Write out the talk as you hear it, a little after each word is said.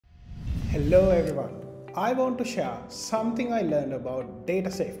Hello everyone. I want to share something I learned about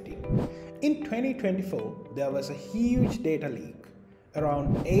data safety. In 2024, there was a huge data leak.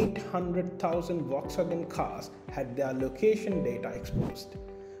 Around 800,000 Volkswagen cars had their location data exposed.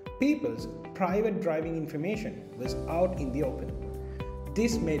 People's private driving information was out in the open.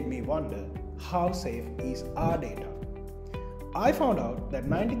 This made me wonder, how safe is our data? I found out that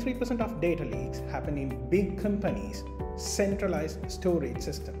 93% of data leaks happen in big companies' centralized storage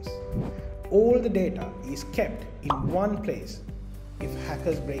systems. All the data is kept in one place. If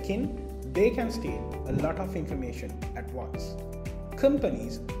hackers break in, they can steal a lot of information at once.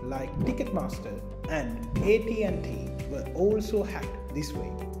 Companies like Ticketmaster and AT&T were also hacked this way.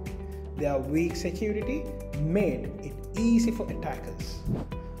 Their weak security made it easy for attackers.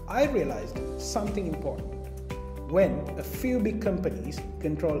 I realized something important. When a few big companies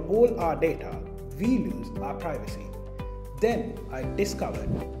control all our data, we lose our privacy. Then I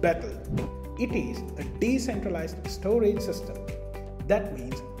discovered Bethel. It is a decentralized storage system. That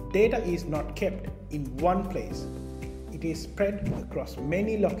means data is not kept in one place. It is spread across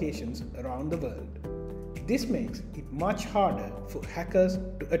many locations around the world. This makes it much harder for hackers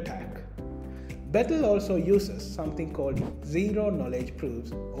to attack. Bethel also uses something called Zero Knowledge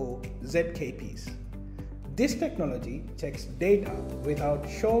Proofs or ZKPs. This technology checks data without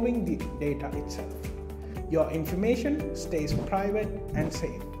showing the data itself. Your information stays private and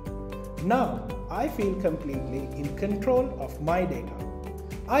safe. Now I feel completely in control of my data.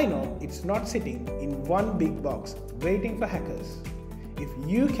 I know it's not sitting in one big box waiting for hackers. If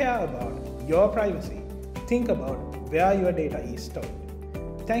you care about your privacy, think about where your data is stored.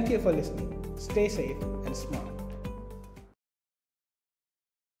 Thank you for listening. Stay safe and smart.